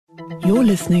You're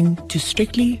listening to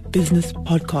Strictly Business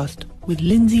Podcast with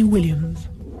Lindsay Williams.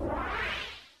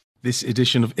 This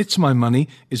edition of It's My Money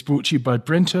is brought to you by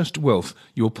Brenthurst Wealth,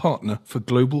 your partner for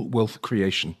global wealth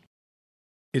creation.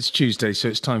 It's Tuesday, so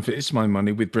it's time for It's My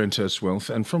Money with Brenthurst Wealth.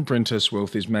 And from Brenthurst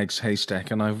Wealth is Mags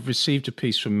Haystack. And I've received a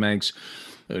piece from Mags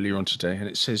earlier on today, and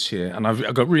it says here, and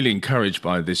I got really encouraged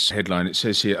by this headline. It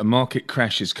says here, a market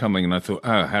crash is coming. And I thought,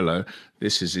 oh, hello,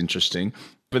 this is interesting.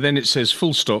 But then it says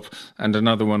full stop and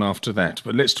another one after that.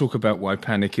 But let's talk about why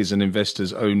panic is an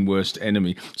investor's own worst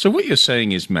enemy. So what you're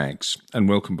saying is, Mags, and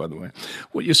welcome, by the way,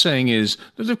 what you're saying is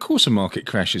that, of course, a market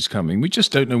crash is coming. We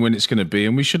just don't know when it's going to be,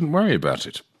 and we shouldn't worry about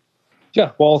it.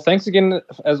 Yeah, well, thanks again,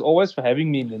 as always, for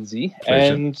having me, Lindsay.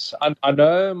 Pleasure. And I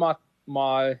know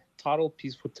my title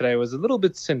piece for today was a little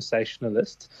bit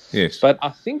sensationalist. Yes. But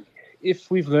I think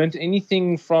if we've learned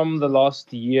anything from the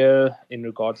last year in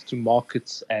regards to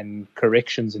markets and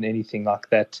corrections and anything like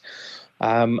that,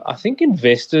 I think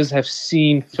investors have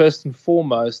seen first and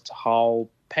foremost how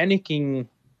panicking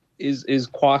is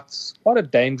quite a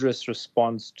dangerous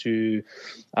response to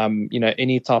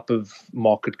any type of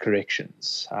market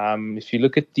corrections. If you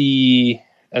look at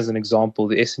as an example,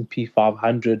 the S&P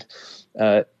 500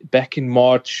 back in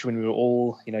March, when we were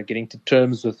all getting to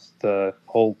terms with the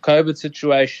whole COVID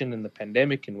situation and the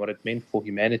pandemic and what it meant for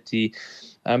humanity,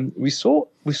 we saw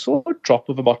a drop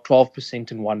of about 12%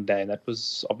 in one day, and that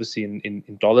was obviously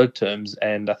in dollar terms.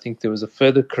 And I think there was a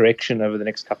further correction over the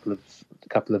next couple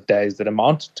of days that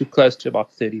amounted to close to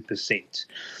about 30%.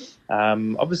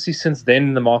 Obviously, since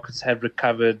then, the markets have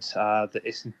recovered. The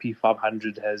S&P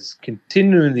 500 has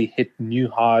continually hit new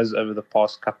highs over the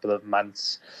past couple of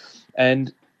months.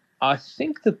 And I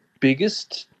think the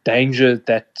biggest danger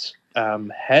that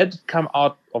had come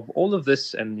out of all of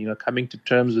this and, coming to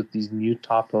terms with these new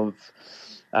type of,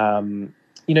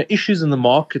 issues in the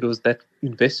market was that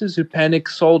investors who panic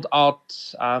sold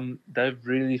out. They've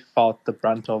really felt the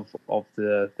brunt of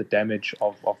the damage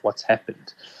of what's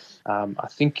happened. I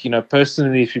think,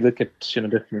 personally, if you look at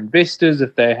different investors,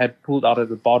 if they had pulled out at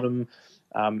the bottom,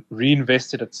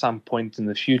 reinvested at some point in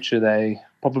the future, they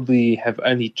probably have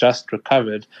only just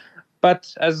recovered.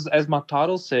 But as my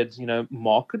title said,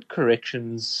 market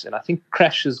corrections, and I think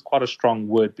crash is quite a strong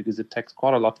word because it takes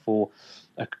quite a lot for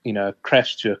a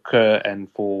crash to occur and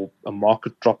for a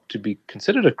market drop to be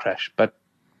considered a crash. But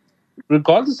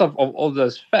regardless of all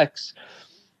those facts,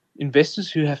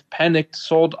 investors who have panicked,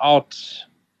 sold out,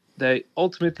 they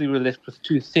ultimately were left with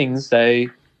two things. They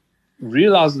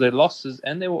realized their losses,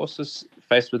 and they were also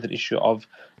faced with an issue of,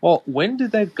 well, when do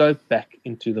they go back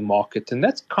into the market? And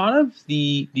that's kind of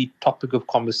the topic of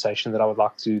conversation that I would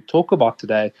like to talk about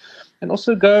today, and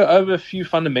also go over a few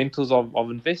fundamentals of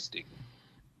investing.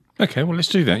 Okay, well, let's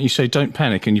do that. You say don't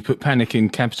panic, and you put panic in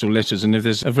capital letters. And if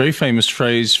there's a very famous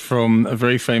phrase from a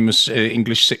very famous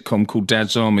English sitcom called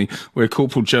Dad's Army, where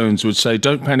Corporal Jones would say,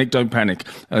 don't panic, don't panic.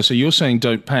 So you're saying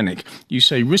don't panic. You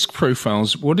say risk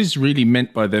profiles. What is really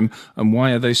meant by them, and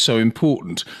why are they so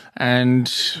important?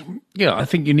 And yeah, I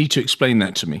think you need to explain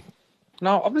that to me.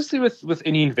 Now, obviously, with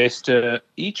any investor,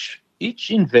 each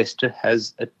investor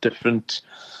has a different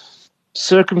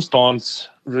circumstance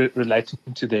relating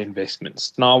to their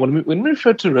investments. Now, when we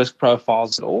refer to risk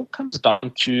profiles, it all comes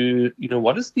down to,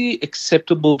 what is the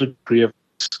acceptable degree of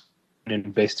risk an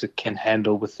investor can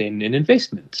handle within an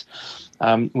investment.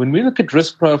 When we look at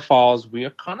risk profiles, we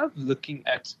are kind of looking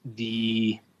at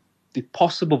the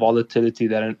possible volatility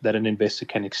that an investor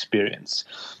can experience.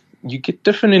 You get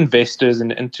different investors,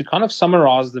 and to kind of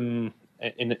summarize them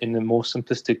in a more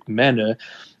simplistic manner,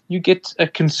 you get a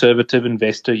conservative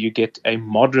investor, you get a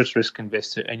moderate risk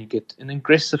investor, and you get an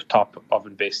aggressive type of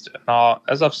investor. Now,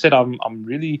 as I've said, I'm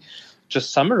really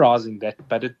just summarizing that,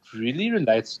 but it really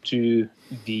relates to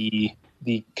the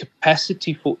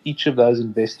capacity for each of those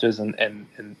investors and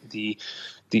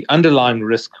the underlying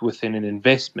risk within an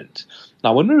investment.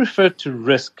 Now, when we refer to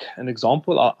risk, an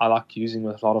example I like using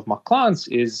with a lot of my clients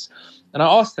is, and I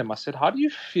asked them, I said, how do you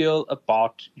feel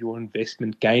about your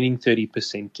investment gaining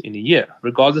 30% in a year,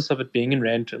 regardless of it being in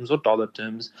rand terms or dollar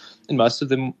terms? And most of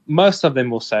them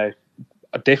will say,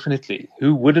 definitely,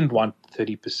 who wouldn't want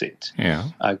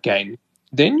 30% gain?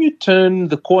 Then you turn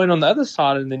the coin on the other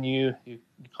side, and then you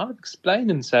kind of explain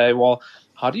and say, well,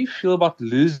 how do you feel about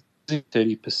losing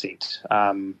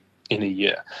 30% in a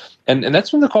year? And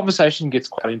that's when the conversation gets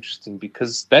quite interesting,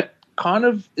 because that kind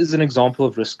of is an example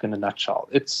of risk in a nutshell.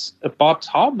 It's about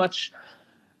how much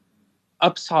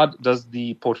upside does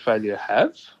the portfolio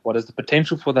have? What is the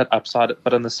potential for that upside?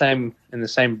 But in the same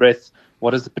breath,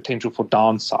 what is the potential for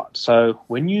downside? So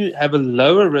when you have a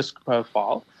lower risk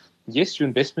profile, yes, your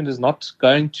investment is not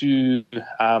going to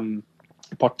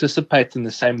participate in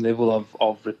the same level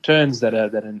of returns that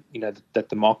that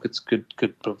the markets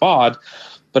could provide,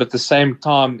 but at the same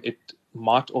time it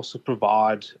might also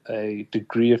provide a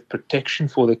degree of protection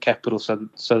for the capital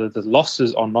so that the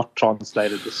losses are not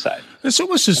translated the same. It's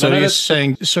almost as though you're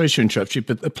saying, sorry to interrupt you,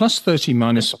 but the plus 30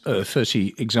 minus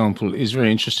 30 example is very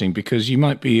interesting, because you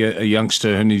might be a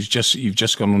youngster and you've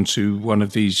just gone onto one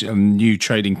of these new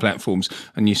trading platforms,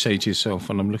 and you say to yourself,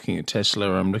 well, I'm looking at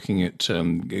Tesla, I'm looking at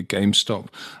GameStop,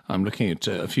 I'm looking at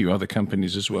a few other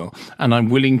companies as well, and I'm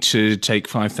willing to take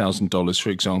 $5,000, for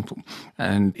example,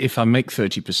 and if I make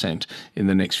 30% in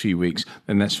the next few weeks,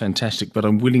 then that's fantastic, but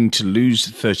I'm willing to lose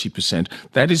 30%.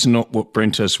 That is not what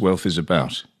Brenthurst Wealth is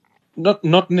about.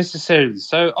 Not necessarily.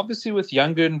 So obviously with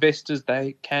younger investors,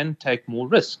 they can take more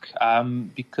risk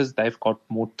because they've got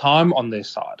more time on their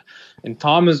side. And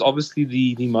time is obviously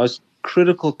the most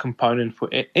critical component for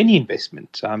any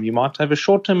investment. You might have a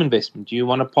short-term investment. You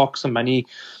want to park some money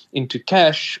into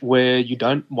cash where you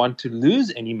don't want to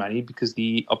lose any money, because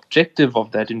the objective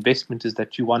of that investment is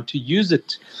that you want to use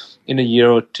it in a year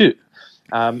or two.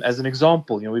 As an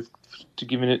example, we've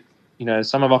given it.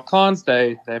 Some of our clients,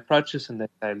 they approach us and they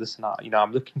say, listen,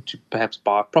 I'm looking to perhaps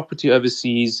buy a property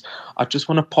overseas. I just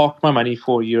want to park my money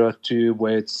for a year or two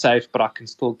where it's safe, but I can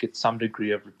still get some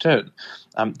degree of return.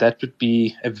 That would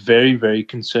be a very, very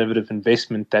conservative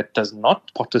investment that does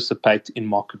not participate in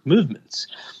market movements.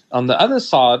 On the other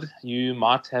side, you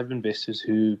might have investors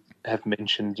who have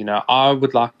mentioned, I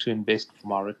would like to invest for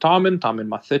my retirement. I'm in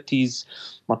my 30s.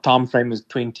 My time frame is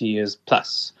 20 years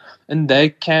plus. And they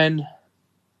can...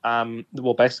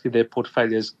 basically their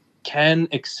portfolios can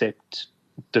accept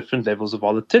different levels of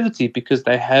volatility because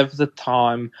they have the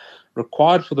time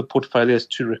required for the portfolios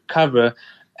to recover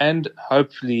and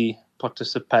hopefully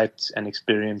participate and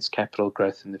experience capital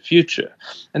growth in the future.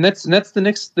 And that's the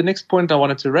next point I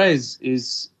wanted to raise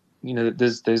is,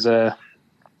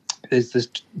 there's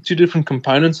two different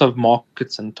components of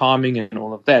markets and timing and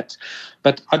all of that.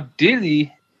 But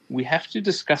ideally, we have to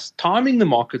discuss timing the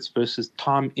markets versus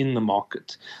time in the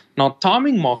market. Now,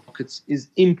 timing markets is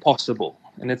impossible.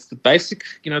 And it's the basic,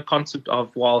 concept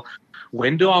of, well,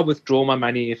 when do I withdraw my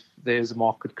money if there's a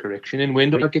market correction? And when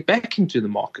do I get back into the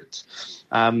market?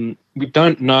 We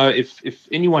don't know if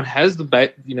anyone has the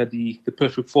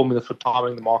perfect formula for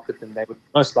timing the market, then they would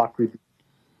most likely be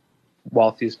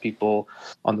wealthiest people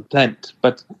on the planet.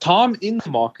 But time in the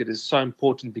market is so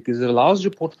important because it allows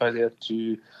your portfolio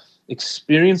to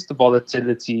experience the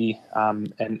volatility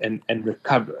and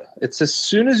recover. It's as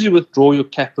soon as you withdraw your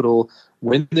capital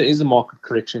when there is a market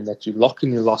correction that you lock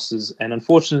in your losses, and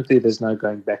unfortunately there's no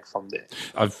going back from there.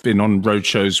 I've been on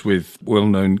roadshows with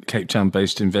well-known Cape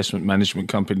Town-based investment management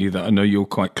company that I know you're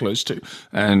quite close to,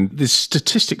 and the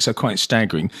statistics are quite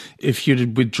staggering. If you'd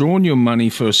had withdrawn your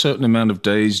money for a certain amount of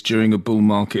days during a bull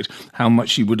market, how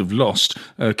much you would have lost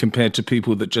compared to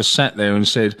people that just sat there and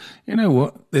said, you know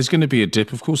what, there's going to be a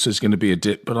dip. Of course there's going to be a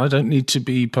dip, but I don't need to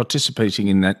be participating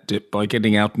in that dip by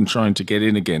getting out and trying to get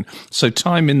in again. So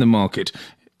time in the market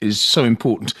is so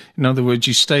important. In other words,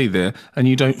 you stay there and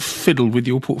you don't fiddle with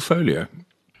your portfolio.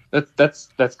 That's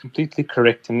completely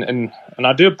correct. And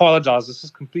I do apologize. This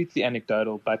is completely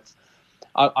anecdotal, but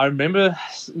I remember,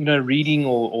 reading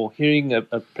or hearing a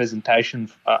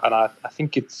presentation, and I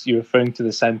think you're referring to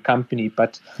the same company,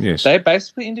 but yes. They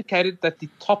basically indicated that the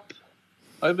top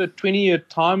over a 20-year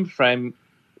time frame,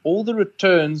 all the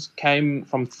returns came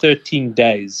from 13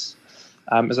 days.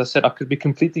 As I said, I could be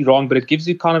completely wrong, but it gives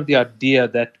you kind of the idea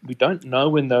that we don't know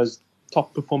when those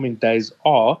top performing days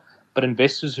are, but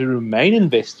investors who remain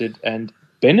invested and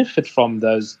benefit from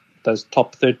those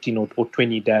top 13 or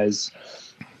 20 days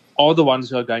are the ones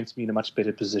who are going to be in a much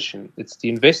better position. It's the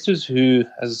investors who,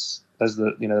 as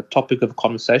the topic of the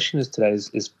conversation is today,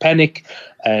 is panic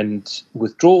and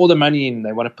withdraw all the money and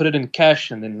they want to put it in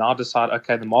cash and then now decide,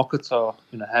 okay, the markets are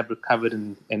have recovered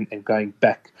and going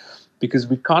back. Because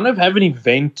we kind of have an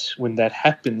event when that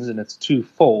happens, and it's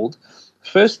twofold.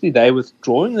 Firstly, they're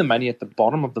withdrawing the money at the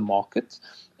bottom of the market,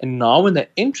 and now when they're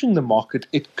entering the market,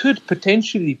 it could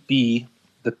potentially be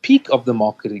the peak of the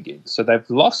market again. So they've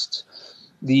lost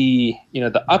the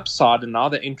upside, and now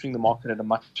they're entering the market at a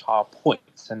much higher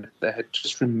point. And if they had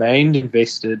just remained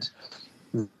invested,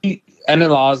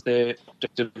 analyze their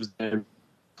objectives, their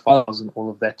files, and all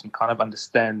of that, and kind of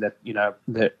understand that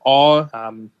there are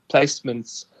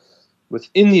placements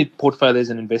within the portfolios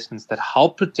and investments that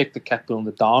help protect the capital on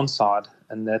the downside,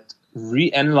 and that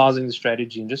reanalyzing the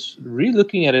strategy and just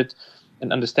re-looking at it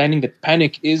and understanding that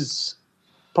panic is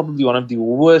probably one of the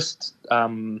worst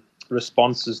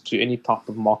responses to any type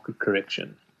of market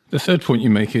correction. The third point you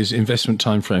make is investment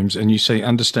timeframes, and you say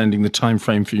understanding the time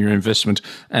frame for your investment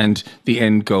and the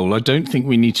end goal. I don't think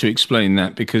we need to explain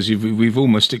that because we've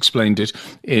almost explained it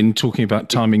in talking about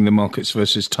timing the markets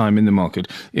versus time in the market.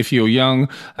 If you're young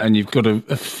and you've got a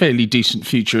fairly decent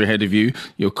future ahead of you,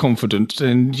 you're confident,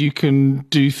 and you can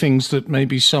do things that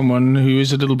maybe someone who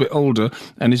is a little bit older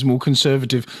and is more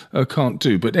conservative can't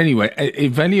do. But anyway,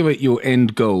 evaluate your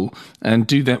end goal and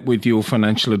do that with your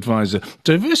financial advisor.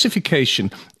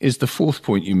 Diversification is the fourth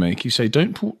point you make. You say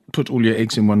don't put all your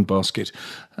eggs in one basket.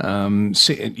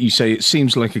 You say it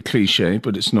seems like a cliche,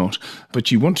 but it's not.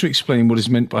 But you want to explain what is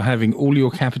meant by having all your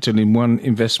capital in one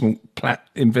investment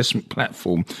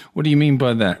platform. What do you mean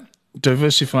by that?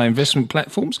 Diversify investment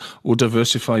platforms or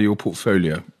diversify your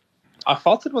portfolio? I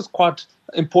felt it was quite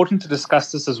important to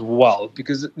discuss this as well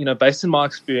because, based on my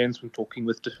experience when talking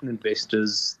with different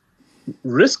investors,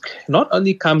 risk not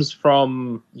only comes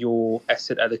from your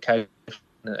asset allocation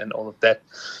and all of that.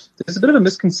 There's a bit of a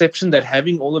misconception that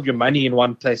having all of your money in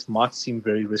one place might seem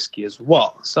very risky as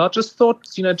well. So I just thought,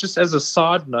 just as a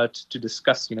side note to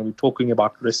discuss, we're talking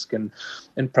about risk and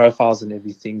profiles and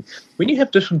everything. When you have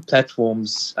different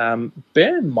platforms,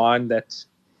 bear in mind that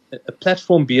a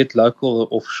platform, be it local or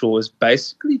offshore, is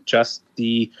basically just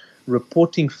the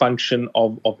reporting function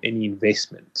of any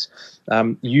investment.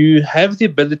 You have the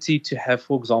ability to have,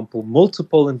 for example,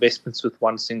 multiple investments with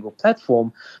one single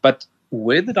platform, but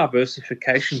where the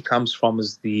diversification comes from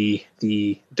is the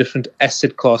different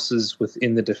asset classes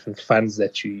within the different funds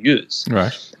that you use.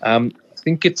 Right. I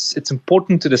think it's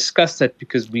important to discuss that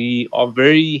because we are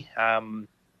very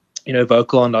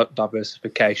vocal on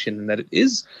diversification, and that it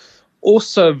is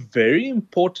also very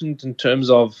important in terms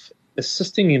of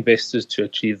assisting investors to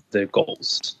achieve their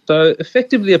goals. So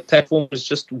effectively, a platform is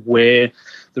just where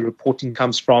the reporting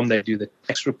comes from. They do the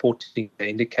tax reporting. They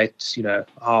indicate,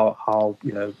 how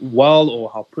well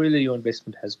or how poorly your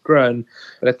investment has grown.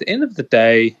 But at the end of the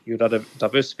day, your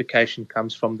diversification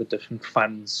comes from the different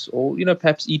funds or,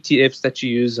 perhaps ETFs that you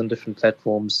use on different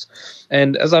platforms.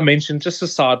 And as I mentioned, just a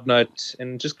side note,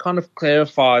 and just kind of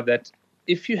clarify that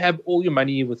if you have all your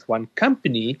money with one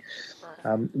company,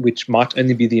 which might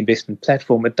only be the investment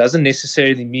platform, it doesn't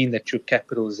necessarily mean that your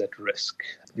capital is at risk.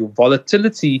 Your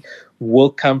volatility will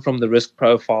come from the risk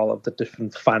profile of the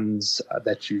different funds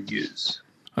that you use.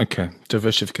 Okay,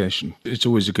 diversification. It's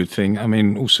always a good thing. I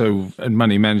mean, also in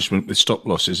money management with stop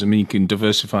losses, you can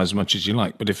diversify as much as you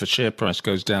like, but if a share price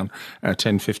goes down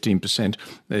 10, 15%,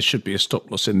 there should be a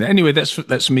stop loss in there. Anyway,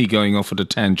 that's me going off at a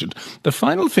tangent. The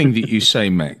final thing that you say,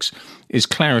 Max, is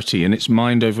clarity, and it's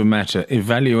mind over matter.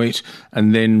 Evaluate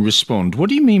and then respond. What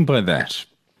do you mean by that?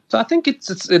 So I think it's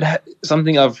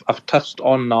something I've touched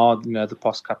on now, the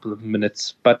past couple of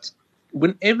minutes, but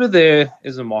whenever there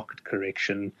is a market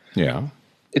correction,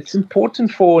 it's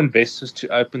important for investors to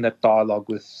open that dialogue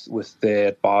with their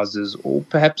advisors, or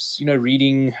perhaps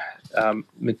reading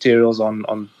materials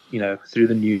on through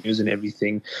the news and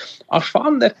everything. I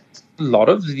found that a lot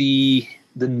of the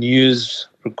news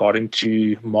regarding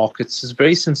to markets is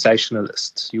very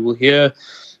sensationalist. You will hear,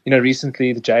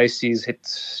 recently the JSE's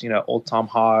hit all-time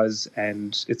highs,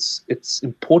 and it's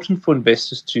important for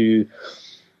investors to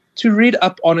read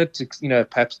up on it, to,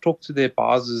 perhaps talk to their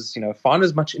advisors, find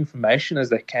as much information as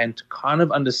they can to kind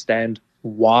of understand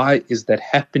why is that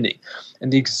happening.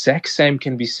 And the exact same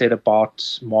can be said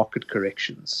about market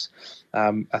corrections.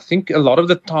 I think a lot of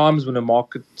the times when a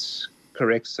market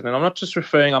corrects, and I'm not just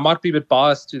referring, I might be a bit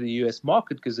biased to the US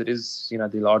market because it is,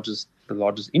 the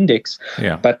largest index,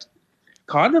 but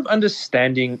kind of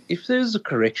understanding if there's a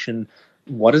correction,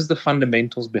 what is the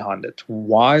fundamentals behind it?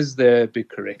 Why is there a big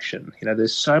correction?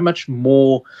 There's so much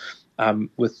more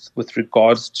with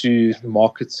regards to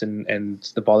markets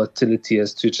and the volatility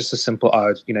as to just a simple,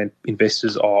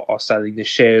 investors are selling their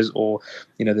shares, or,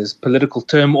 there's political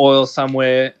turmoil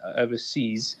somewhere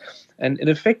overseas. And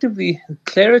effectively,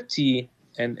 clarity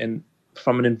and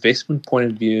from an investment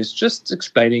point of view is just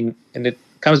explaining, and it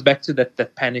comes back to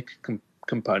that panic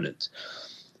component.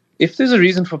 If there's a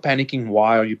reason for panicking,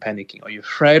 why are you panicking? Are you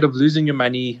afraid of losing your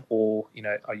money, or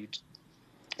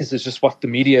is this just what the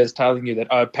media is telling you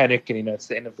that panic and it's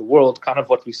the end of the world, kind of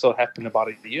what we saw happen about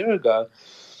a year ago?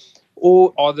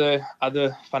 Or are there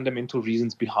other fundamental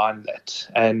reasons behind that?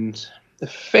 And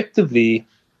effectively,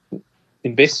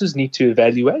 investors need to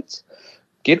evaluate,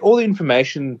 get all the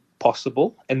information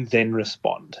possible, and then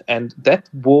respond. And that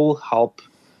will help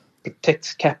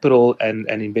protect capital and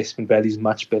investment values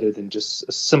much better than just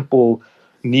a simple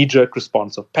knee-jerk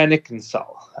response of panic and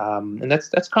sell. And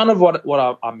that's kind of what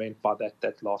I meant by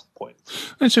that last point.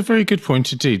 That's a very good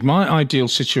point indeed. My ideal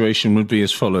situation would be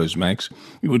as follows, Mags.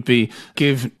 It would be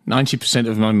give 90%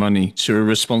 of my money to a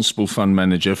responsible fund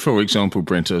manager, for example,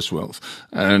 Brenthurst Wealth,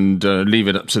 and leave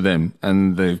it up to them.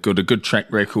 And they've got a good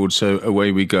track record, so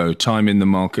away we go. Time in the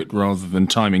market rather than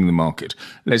timing the market.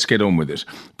 Let's get on with it.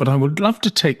 But I would love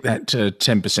to take that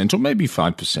 10% or maybe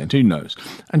 5%, who knows,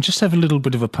 and just have a little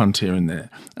bit of a punt here and there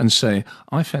and say,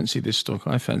 I fancy this stock,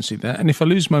 I fancy that. And if I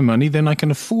lose my money, then I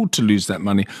can afford to lose that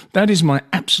money. That is my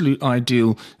absolute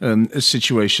ideal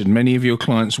situation. Many of your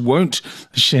clients won't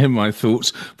share my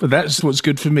thoughts, but that's what's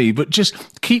good for me. But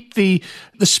just keep the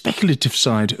speculative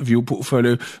side of your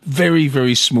portfolio very,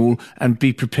 very small and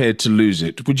be prepared to lose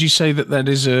it. Would you say that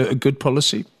is a good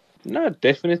policy? No,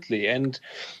 definitely. And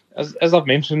as I've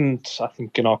mentioned, I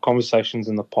think in our conversations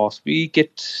in the past, we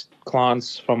get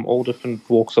clients from all different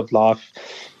walks of life.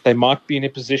 They might be in a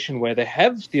position where they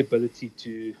have the ability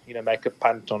to, make a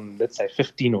punt on, let's say,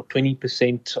 15 or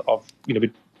 20% of,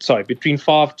 between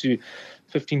 5 to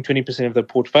 15, 20% of their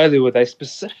portfolio, where they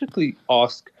specifically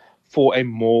ask for a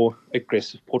more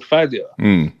aggressive portfolio.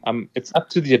 It's up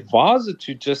to the advisor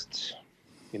to just,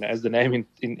 as the name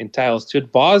entails, to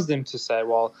advise them to say,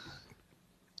 well,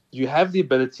 you have the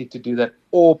ability to do that,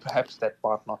 or perhaps that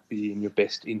might not be in your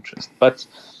best interest. But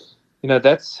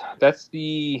that's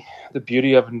the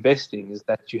beauty of investing, is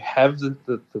that you have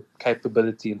the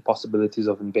capability and possibilities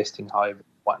of investing however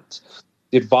you want.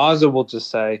 The advisor will just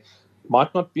say,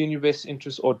 might not be in your best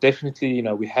interest, or definitely,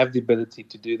 we have the ability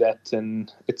to do that.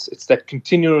 And it's that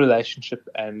continual relationship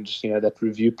and, that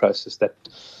review process that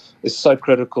is so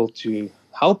critical to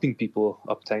helping people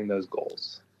obtain those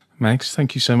goals. Mags,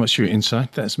 thank you so much for your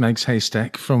insight. That's Mags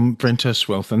Haystack from Brenthurst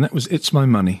Wealth, and that was It's My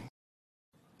Money.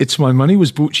 It's My Money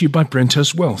was brought to you by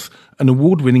Brenthurst Wealth, an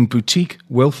award-winning boutique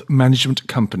wealth management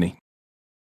company.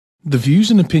 The views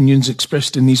and opinions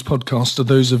expressed in these podcasts are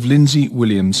those of Lindsay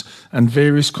Williams and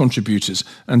various contributors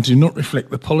and do not reflect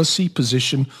the policy,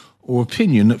 position, or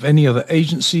opinion of any other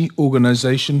agency,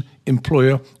 organisation,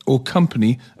 employer, or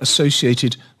company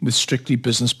associated with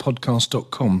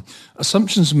strictlybusinesspodcast.com.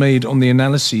 Assumptions made on the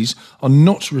analyses are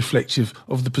not reflective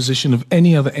of the position of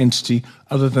any other entity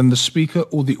other than the speaker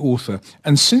or the author.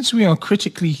 And since we are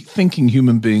critically thinking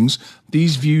human beings,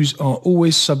 these views are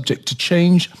always subject to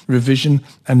change, revision,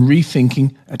 and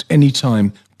rethinking at any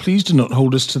time. Please do not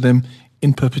hold us to them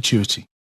in perpetuity.